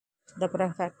The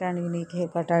perfect and unique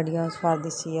haircut ideas for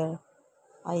this year.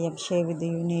 I am shared with the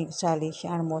unique, stylish,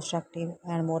 and most active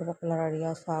and more popular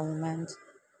ideas for women.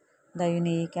 The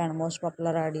unique and most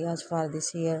popular ideas for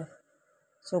this year.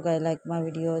 So guys, like my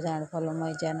videos and follow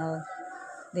my channel.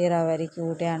 There are very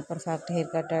cute and perfect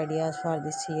haircut ideas for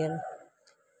this year.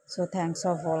 So thanks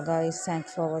of all guys.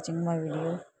 Thanks for watching my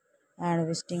video and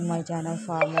visiting my channel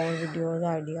for more videos,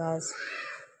 ideas,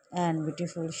 and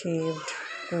beautiful shaved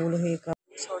cool haircut.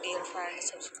 So dear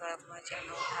friends, subscribe my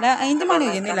channel.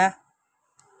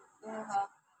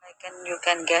 Like and you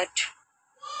can get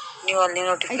new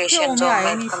notifications on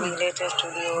my upcoming latest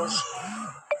videos.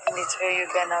 In this way you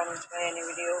can enjoy any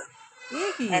video,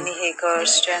 any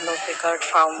haircuts, trend of haircut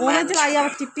found.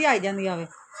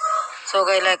 So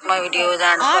guys, like my videos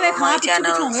and follow my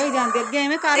channel.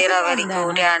 There are very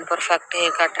good and perfect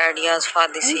haircut ideas for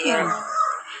this year.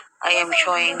 I am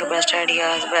showing best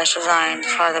ideas, best designs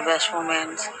for the best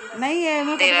women.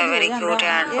 There are very cute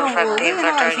and perfect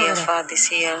haircut ideas for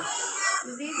this year.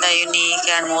 The unique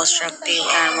and most attractive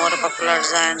and more popular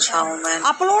designs for women.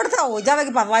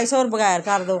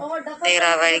 There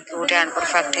are very cute and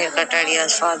perfect haircut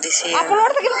ideas for this year.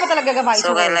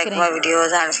 So guys, like my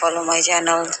videos and follow my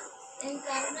channel.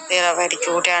 There are very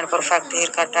cute and perfect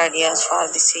haircut ideas for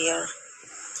this year.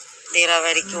 There are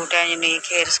very cute and unique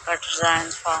haircut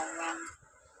designs for women.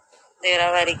 There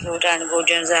are very cute and good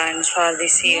designs for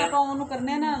this year.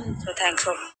 So thanks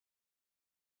for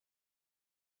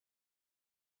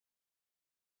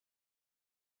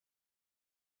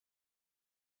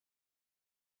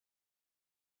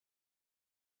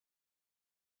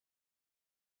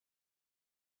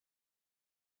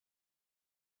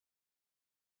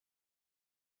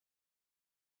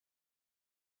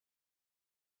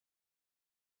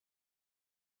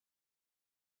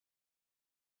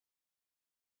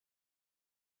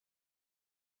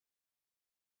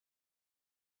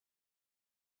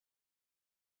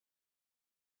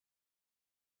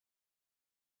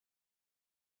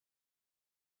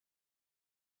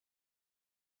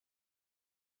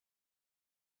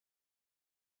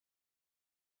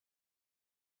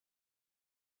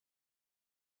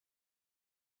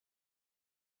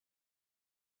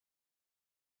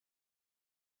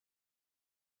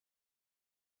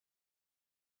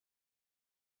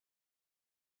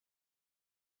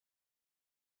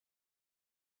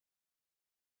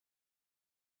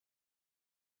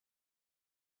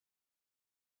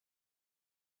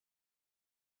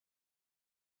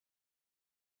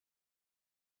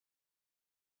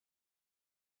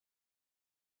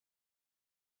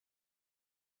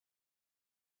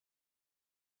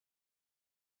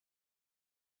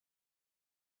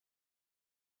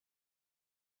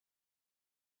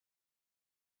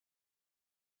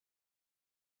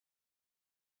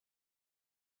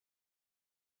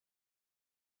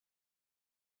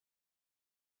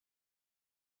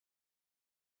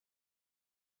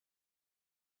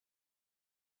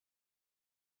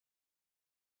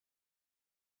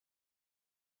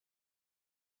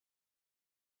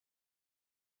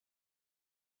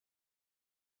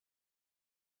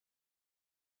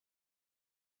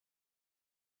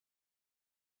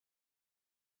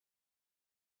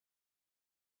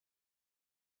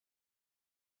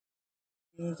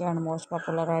and most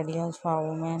popular ideas for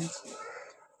women.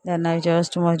 Then I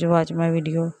just must watch my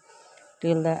video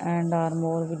till the end or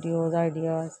more videos,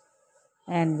 ideas,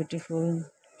 and beautiful,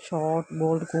 short,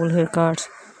 bold, cool haircuts.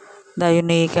 The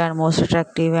unique and most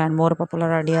attractive and more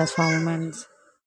popular ideas for women.